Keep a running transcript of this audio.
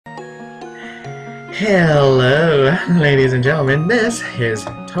Hello, ladies and gentlemen, this is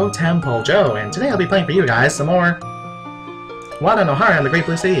TotemPoleJoe, and today I'll be playing for you guys some more Wadanohara and the Great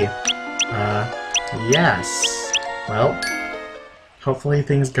Blue Sea. Yes. Well, hopefully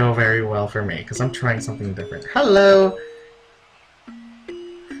things go very well for me, because I'm trying something different. Hello!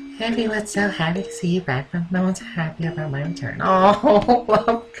 Everyone's so happy to see you back, but no one's happy about my return. Oh,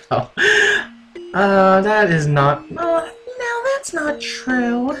 welcome. That is not... No, that's not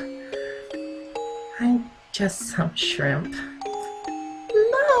true. I'm just some shrimp.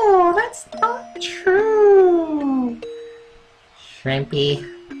 No, that's not true. Shrimpy.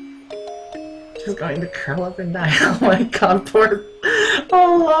 Just going to curl up and die. Oh my god, poor...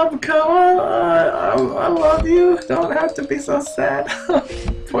 Oh, love Koa. I love you. Don't have to be so sad.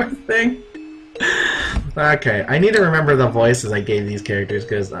 Poor thing. Okay, I need to remember the voices I gave these characters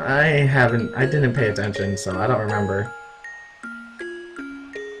because I didn't pay attention, so I don't remember.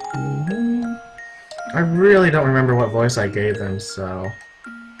 I really don't remember what voice I gave them, so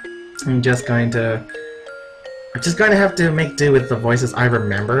I'm just going to have to make do with the voices I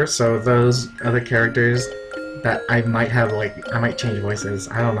remember. So those other characters that I might have, I might change voices.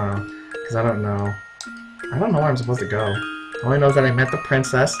 I don't know, because I don't know where I'm supposed to go. All I know is that I met the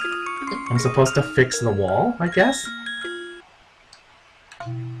princess. I'm supposed to fix the wall, I guess.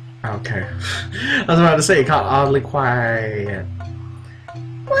 Okay, I was about to say it got oddly quiet.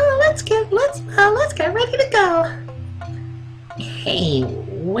 Well, let's get ready to go. Hey,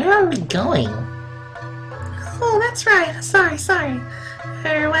 where are we going? Oh, that's right. Sorry.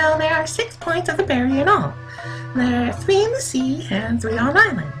 Well, there are 6 points of the barrier in all. There are 3 in the sea and 3 on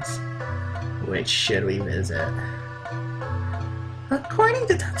islands. Which should we visit? According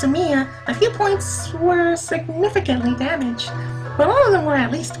to Tatsumiya, a few points were significantly damaged, but all of them were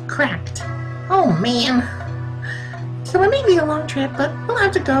at least cracked. Oh man. So it may be a long trip, but we'll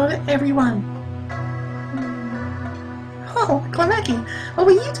have to go to every one. Oh, Klameki, what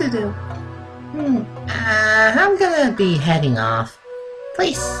will you two do? I'm gonna be heading off.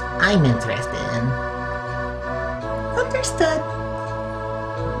 Place I'm interested in. Understood.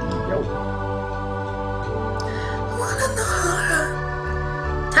 Yo. Wadanohara.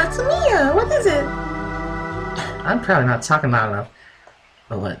 Tatsumiya, what is it? I'm probably not talking loud enough.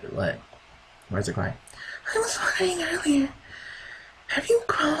 But what? Where's it quiet? I was wondering earlier, have you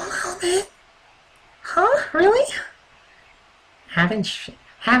grown a little bit? Huh? Really? Haven't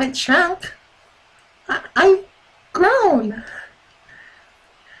shrunk. I've grown.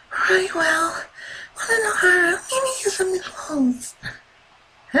 Right, well, Wadanohara, maybe use some new clothes.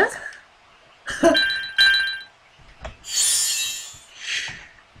 Huh?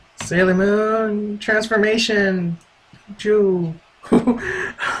 Sailor Moon transformation. Jew.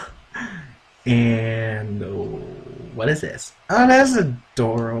 And what is this? Oh, that's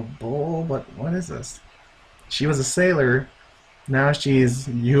adorable. But what is this? She was a sailor. Now she's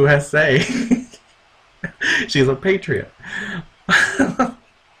USA. She's a patriot. I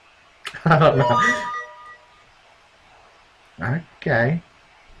don't know. Okay.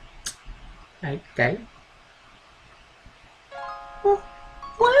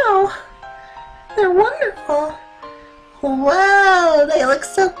 Wow. They're wonderful. Wow, they look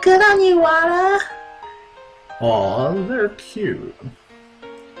so good on you, Wada. Aw, they're cute.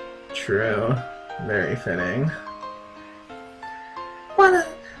 True. Very fitting.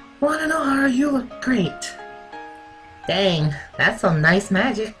 Wadanohara, you look great. Dang, that's some nice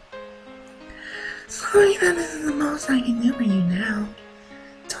magic. Sorry that this is the most I can do for you now.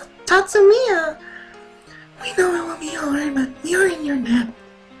 Tatsumiya! We know it will be hard, but you're in your depth.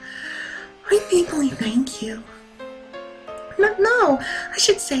 I deeply thank you. No, I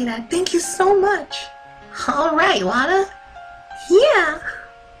should say that. Thank you so much. Alright, Wada. Yeah.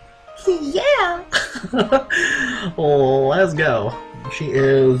 Oh, let's go. She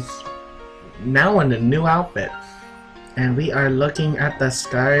is now in a new outfit. And we are looking at the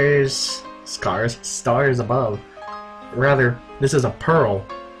stars above. Rather, this is a pearl,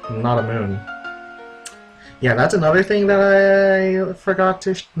 not a moon. Yeah, that's another thing that I forgot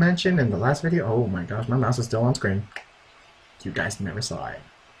to mention in the last video. Oh my gosh, my mouse is still on screen. You guys never saw it,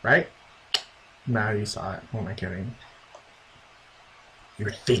 right? Now you saw it. Who am I kidding? You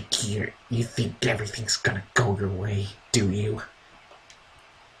think everything's gonna go your way, do you?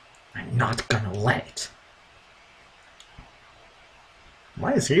 I'm not gonna let it.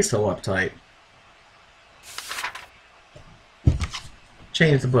 Why is he so uptight?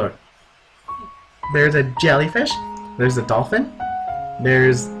 Change the book. There's a jellyfish. There's a dolphin.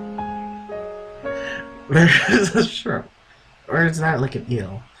 There's a shrimp. Or is that like an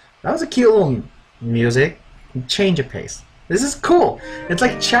eel? That was a cute little music. Change of pace. This is cool. It's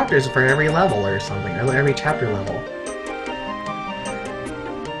like chapters for every level or something, or every chapter level.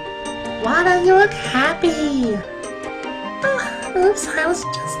 Wada, you look happy. Oh, oops, I was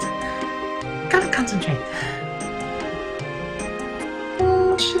just... Gotta concentrate.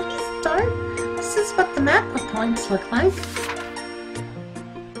 Should we start? This is what the map points look like.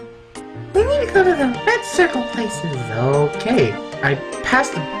 We need to go to the red circle places. Okay. I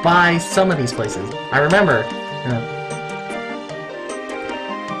passed by some of these places. I remember.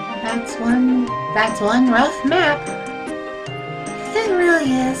 That's one rough map. It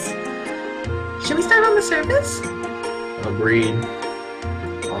really is. Should we start on the surface? Agreed.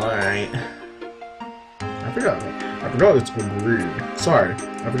 Alright. I forgot it's agreed. Sorry,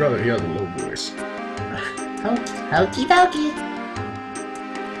 I forgot that he has a low voice. Okie dokie.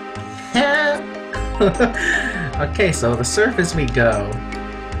 Okay, so the surface we go.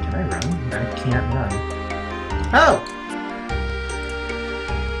 Can I run? I can't run. Oh!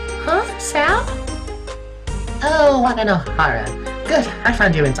 Huh, Sal? Oh, Wadanohara. Good, I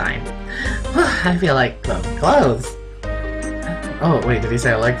found you in time. I feel like those clothes. Oh, wait, did he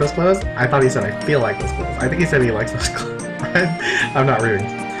say I like those clothes? I thought he said I feel like those clothes. I think he said he likes those clothes. I'm not rude.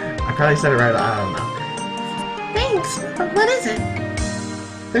 I probably said it right, I don't know. Thanks, but what is it?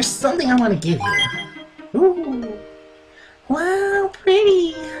 There's something I want to give you. Ooh. Wow,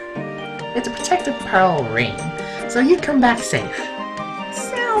 pretty. It's a protective pearl ring, so you come back safe.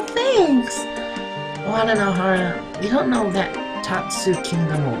 So, thanks. Wadanohara, you don't know that what Tatsu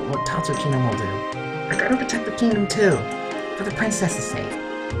Kingdom will do. I gotta protect the kingdom too, for the princess's sake.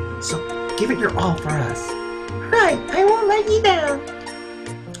 So, give it your all for us. Right, I won't let you down.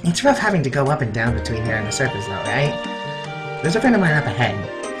 It's rough having to go up and down between here and the surface though, right? There's a friend of mine up ahead.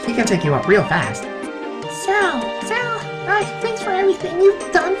 He can take you up real fast. Sal, thanks for everything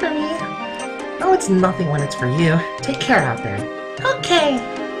you've done for me. Oh, it's nothing when it's for you. Take care out there. Okay.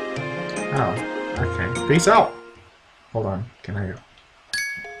 Oh, okay. Peace out. Hold on. Can I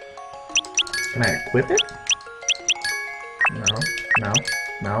equip it?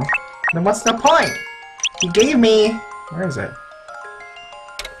 No. Then what's the point? He gave me... Where is it?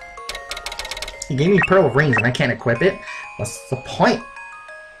 He gave me pearl rings and I can't equip it? What's the point?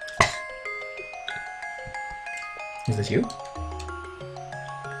 Is this you?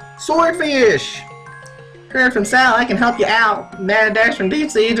 Swordfish! Heard from Sal, I can help you out. Mad dash from deep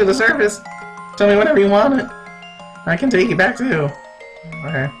sea to the surface. Tell me whatever you want. I can take you back too.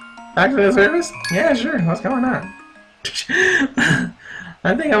 Okay. Back to the surface? Yeah, sure. What's going on?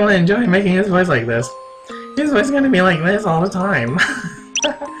 I think I'm gonna enjoy making his voice like this. His voice is gonna be like this all the time.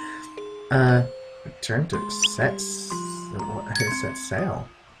 Turn to set sail.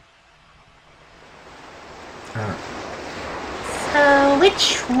 So,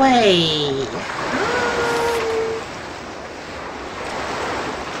 which way?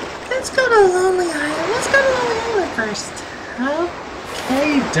 Let's go to Lonely Island. Let's go to Lonely Island first.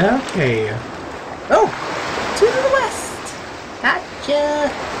 Okay, dokie. Oh, to the west. Gotcha.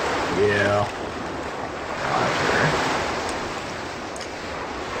 Yeah. Roger.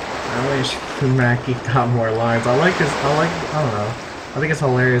 I wish Funaki got more lines. I don't know. I think it's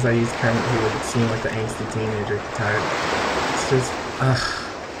hilarious that he would seem like the angsty teenager type. It's just, I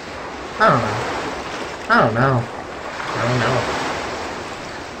don't know.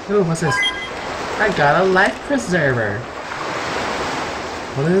 Ooh, what's this? I got a life preserver.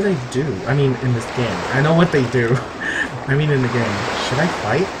 What do they do? I mean, in this game. I know what they do. I mean, in the game. Should I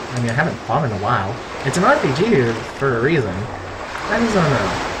fight? I mean, I haven't fought in a while. It's an RPG for a reason. I just don't know.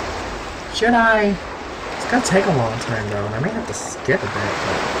 Should I? It's gonna take a long time though, and I may have to skip a bit,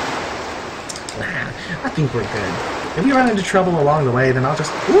 but... Nah, I think we're good. If we run into trouble along the way, then I'll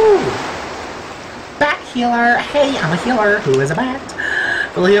just... Woo! Bat healer! Hey, I'm a healer! Who is a bat?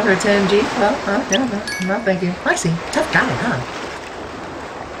 Will heal for 10G? Well, yeah, no, thank you. I see. Tough guy, huh?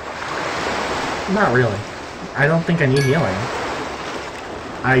 Not really. I don't think I need healing.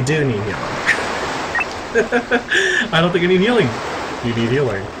 I do need healing. I don't think I need healing. You need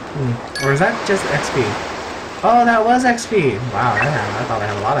healing. Or is that just XP? Oh, that was XP! Wow, I thought I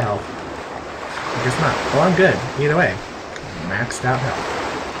had a lot of health. I guess not. Well, I'm good. Either way. Maxed out health.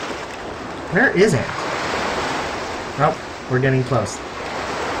 Where is it? Oh, we're getting close.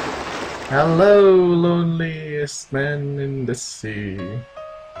 Hello, loneliest man in the sea.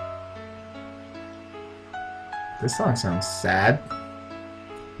 This song sounds sad.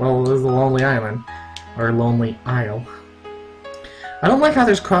 Well, this is a lonely island. Or lonely isle. I don't like how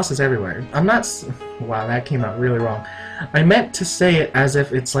there's crosses everywhere. I'm not... Wow, that came out really wrong. I meant to say it as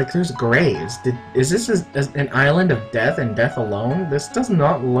if it's like there's graves. Is this an island of death and death alone? This does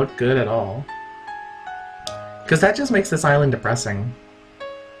not look good at all. Because that just makes this island depressing.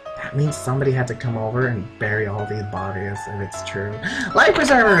 That means somebody had to come over and bury all these bodies, if it's true. Life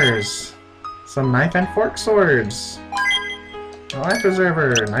preservers! Some knife and fork swords. A life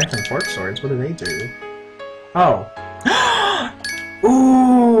preserver, knife and fork swords, what do they do? Oh.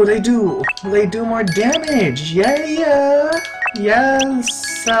 Ooh, they do more damage! Yeah!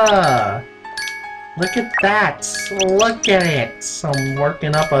 Yes! Look at that! Look at it! I'm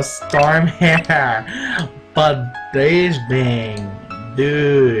working up a storm here! But this thing,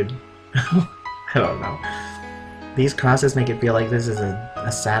 dude. I don't know. These crosses make it feel like this is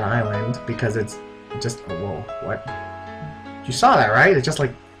a sad island because it's just. Whoa, what? You saw that, right? It's just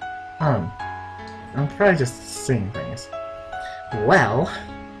like. I'm probably just seeing things. Well.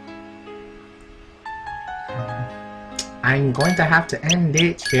 I'm going to have to end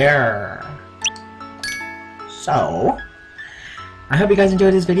it here. So. I hope you guys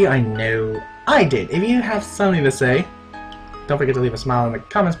enjoyed this video. I know I did. If you have something to say, don't forget to leave a smile in the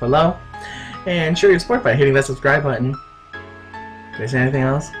comments below. And show your support by hitting that subscribe button. Did I say anything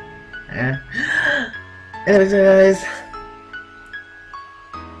else? Anyways, guys.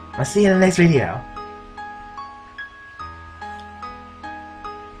 I'll see you in the next video.